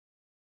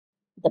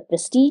the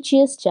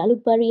prestigious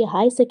Jalukbari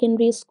High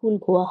Secondary School,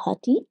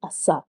 Guwahati,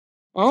 Assam.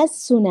 As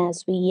soon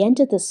as we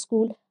enter the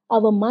school,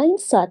 our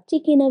minds are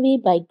taken away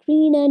by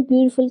green and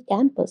beautiful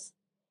campus.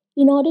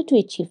 In order to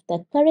achieve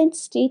the current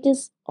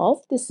status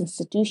of this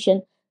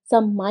institution,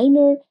 some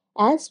minor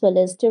as well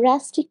as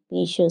drastic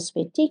measures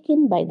were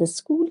taken by the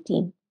school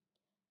team.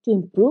 To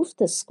improve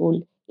the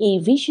school, a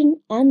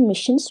vision and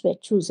missions were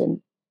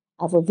chosen.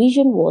 Our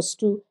vision was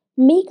to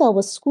make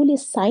our school a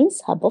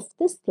science hub of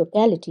this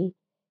locality,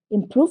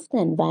 improve the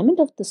environment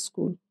of the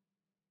school.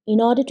 In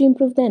order to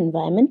improve the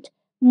environment,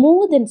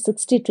 more than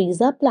 60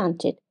 trees are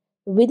planted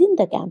within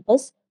the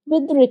campus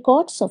with the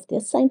records of their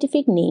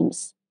scientific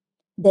names.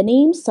 The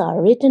names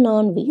are written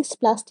on waste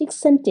plastic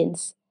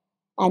sentence.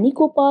 An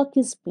eco park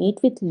is made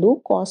with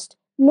low cost,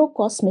 no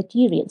cost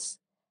materials.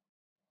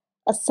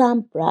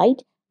 Assam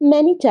pride,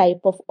 many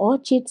type of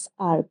orchids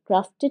are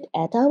crafted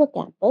at our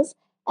campus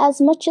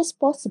as much as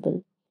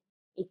possible.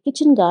 A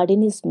kitchen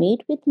garden is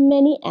made with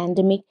many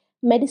endemic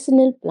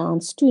medicinal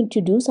plants to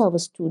introduce our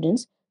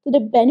students to the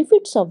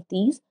benefits of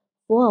these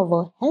for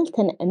our health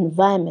and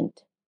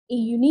environment. A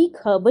unique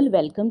herbal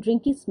welcome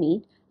drink is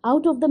made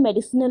out of the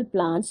medicinal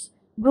plants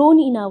grown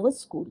in our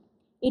school.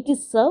 It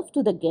is served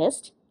to the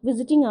guests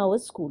visiting our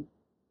school.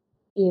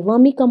 A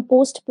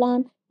vermicompost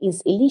plan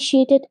is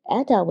initiated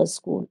at our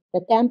school.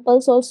 The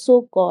campus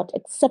also got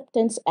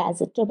acceptance as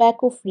a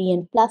tobacco free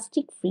and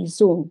plastic free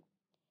zone.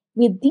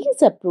 With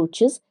these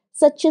approaches,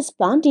 such as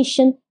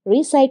plantation,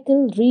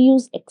 recycle,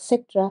 reuse,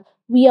 etc.,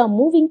 we are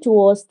moving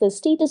towards the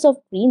status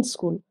of green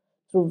school.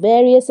 Through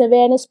various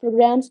awareness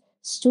programs,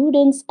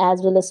 students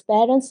as well as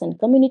parents and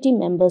community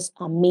members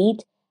are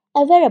made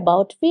aware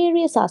about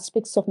various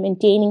aspects of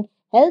maintaining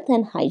health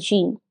and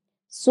hygiene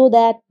so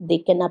that they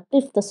can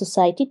uplift the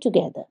society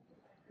together.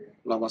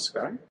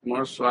 নমস্কাৰ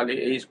মোৰ ছোৱালী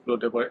এই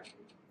স্কুলতে পঢ়ে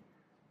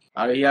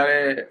আৰু ইয়াৰে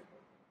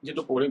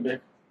যিটো পৰিৱেশ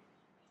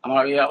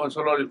আমাৰ এই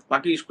অঞ্চলৰ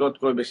বাকী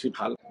স্কুলতকৈ বেছি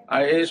ভাল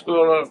আৰু এই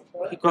স্কুলৰ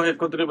শিক্ষক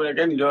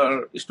শিক্ষয়িত্ৰীবিলাকে নিজৰ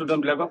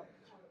ষ্টুডেণ্টবিলাকক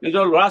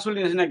নিজৰ ল'ৰা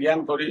ছোৱালীৰ নিচিনা জ্ঞান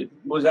কৰি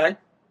বুজায়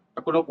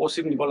কোনো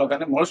কোচিং দিব লগা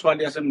নাই মোৰ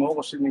ছোৱালী আছে ময়ো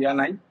কোচিং দিয়া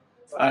নাই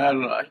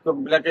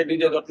শিক্ষকবিলাকে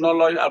নিজে যত্ন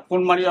লয় আৰু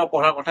ফোন মাৰি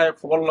পঢ়াৰ কথাই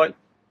খবৰ লয়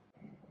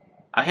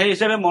আৰু সেই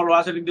হিচাপে মই ল'ৰা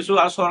ছোৱালীক দিছোঁ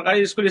আৰু চৰকাৰী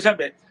স্কুল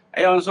হিচাপে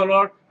এই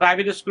অঞ্চলৰ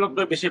প্ৰাইভেট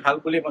স্কুলতকৈ বেছি ভাল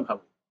বুলি মই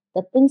ভাবোঁ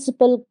The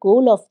principal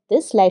goal of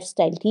this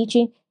lifestyle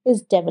teaching is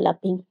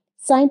developing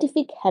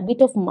scientific habit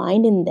of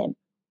mind in them.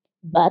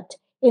 But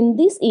in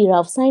this era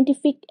of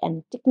scientific and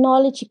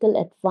technological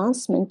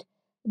advancement,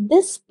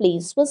 this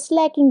place was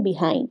lagging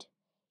behind.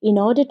 In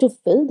order to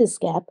fill this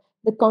gap,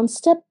 the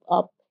concept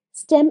of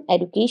STEM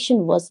education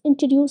was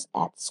introduced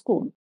at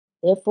school.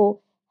 Therefore,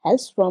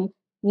 helps from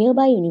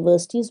nearby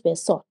universities were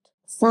sought.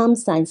 Assam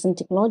Science and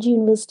Technology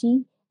University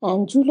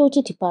and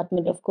Zoology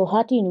Department of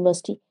Guwahati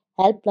University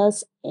helped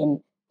us in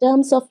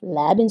terms of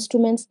lab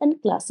instruments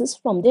and classes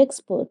from the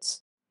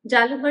experts.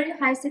 Jalukbari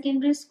High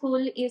Secondary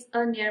School is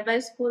a nearby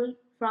school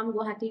from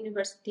Guwahati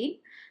University.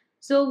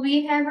 So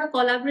we have a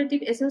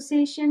collaborative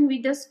association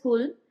with the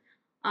school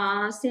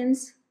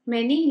since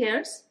many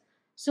years.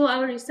 So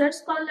our research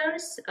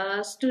scholars,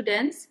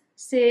 students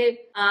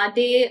say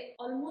they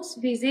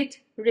almost visit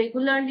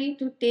regularly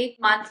to take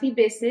monthly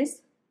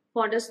basis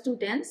for the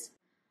students.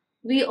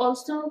 We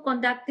also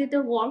conducted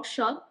a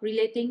workshop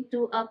relating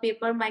to a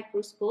paper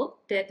microscope,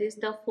 that is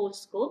the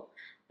foldscope.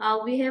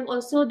 We have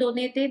also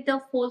donated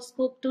the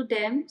foldscope to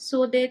them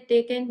so that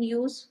they can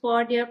use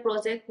for their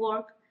project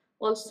work,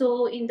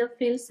 also in the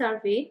field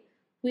survey,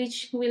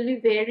 which will be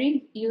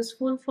very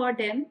useful for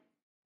them.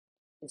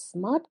 A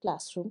smart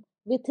classroom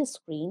with a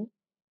screen,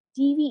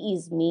 TV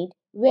is made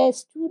where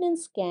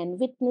students can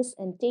witness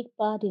and take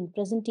part in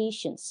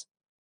presentations.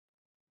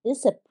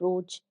 This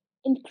approach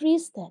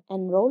increased the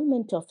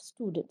enrollment of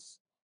students.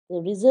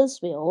 The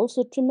results were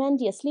also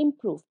tremendously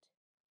improved.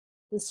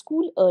 The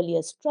school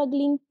earlier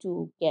struggling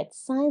to get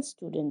science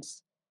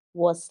students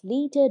was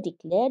later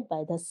declared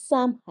by the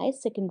Assam High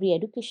Secondary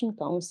Education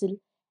Council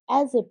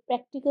as a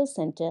practical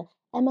center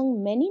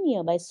among many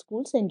nearby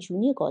schools and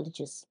junior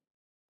colleges.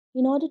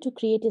 In order to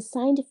create a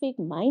scientific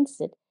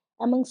mindset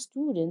among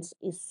students,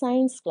 a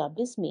science club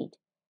is made.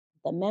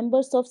 The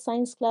members of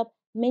science club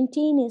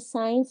maintain a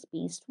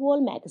science-based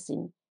wall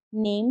magazine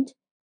named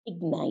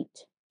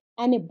Ignite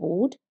and a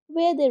board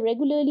where they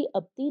regularly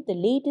update the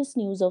latest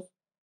news of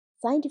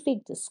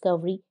scientific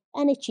discovery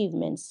and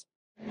achievements.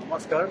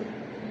 নমস্কাৰ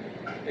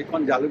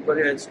এইখন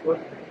Jalukbari high school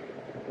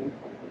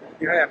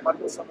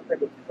একাত্তৰ চনতে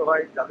গঠিত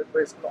হয়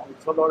Jalukbari school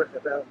অঞ্চলৰ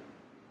এটা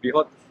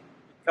বৃহৎ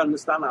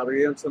শিক্ষানুষ্ঠান আৰু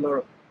এই অঞ্চলৰ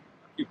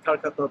শিক্ষাৰ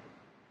ক্ষেত্ৰত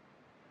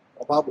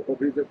অভাৱ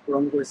অভিযোগ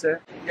পূৰণ কৰিছে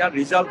ইয়াৰ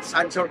ৰিজাল্ট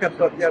ছায়েন্সৰ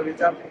ক্ষেত্ৰত ইয়াৰ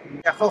ৰিজাল্ট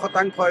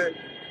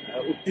 100%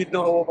 উত্তীৰ্ণ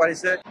হ'ব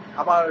পাৰিছে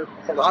আমাৰ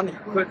প্ৰধান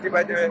শিক্ষয়িত্ৰী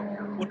বাইদেৱে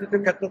প্ৰতিটো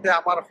ক্ষেত্ৰতে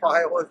আমাৰ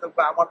সহায় সহযোগ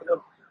বা আমাৰ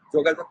লগত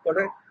যোগাযোগ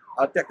কৰে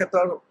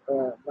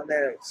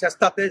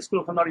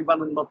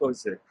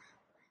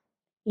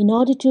In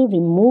order to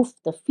remove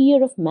the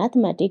fear of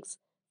mathematics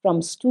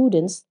from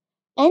students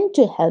and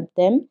to help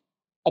them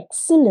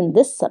excel in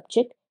this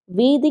subject,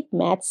 Vedic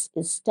Maths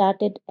is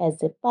started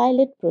as a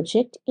pilot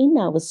project in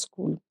our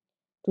school.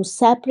 Two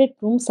separate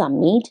rooms are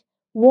made,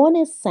 one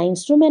as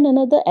science room and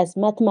another as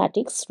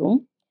mathematics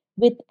room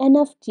with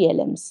enough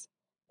TLMs.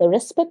 The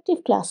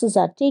respective classes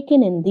are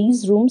taken in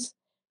these rooms.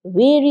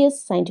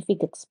 Various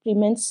scientific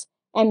experiments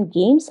and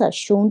games are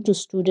shown to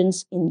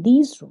students in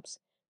these rooms,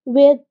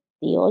 where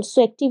they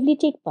also actively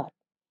take part.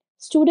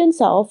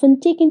 Students are often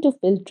taken to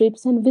field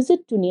trips and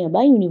visit to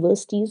nearby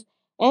universities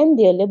and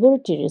their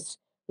laboratories,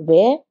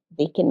 where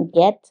they can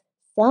get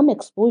some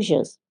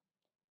exposures.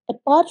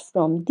 Apart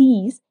from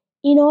these,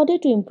 in order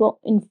to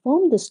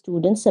inform the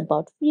students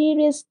about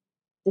various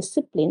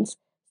disciplines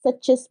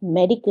such as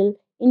medical,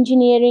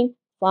 engineering,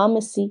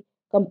 pharmacy,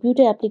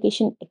 computer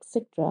application,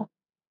 etc.,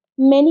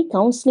 many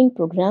counseling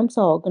programs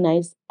are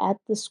organized at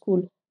the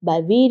school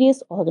by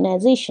various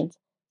organizations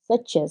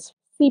such as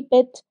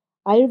CPET,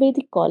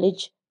 Ayurvedic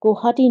College,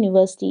 Guwahati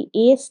University,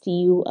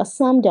 ASTU,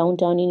 Assam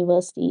Downtown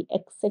University,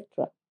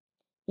 etc.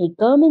 A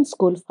government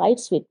school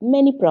fights with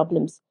many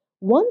problems.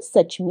 One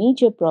such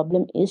major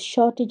problem is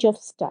shortage of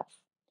staff.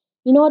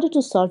 In order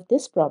to solve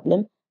this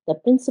problem, the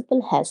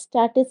principal has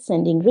started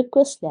sending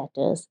request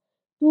letters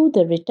to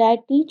the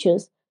retired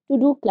teachers to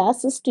do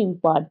classes to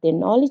impart their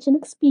knowledge and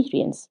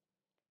experience.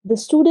 The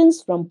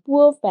students from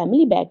poor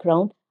family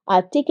background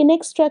are taken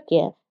extra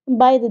care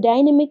by the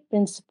dynamic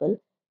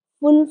principal.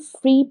 Full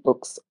free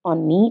books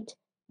on NEET,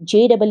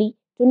 JEE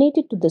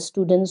donated to the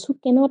students who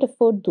cannot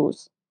afford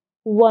those.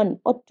 One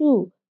or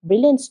two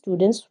brilliant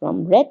students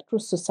from Red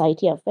Cross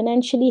Society are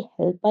financially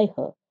helped by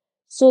her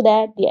so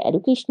that their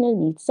educational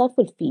needs are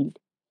fulfilled.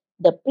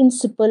 The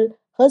principal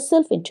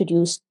herself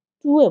introduced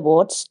two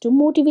awards to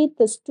motivate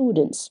the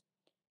students.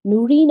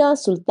 Nurina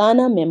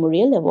Sultana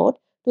Memorial Award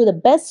to the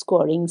best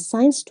scoring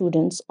science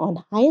students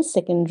on higher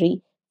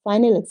secondary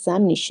final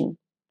examination.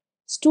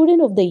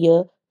 Student of the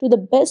Year to the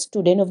best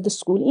student of the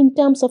school in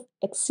terms of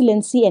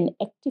excellency and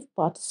active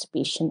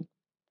participation.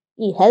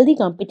 A healthy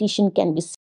competition can be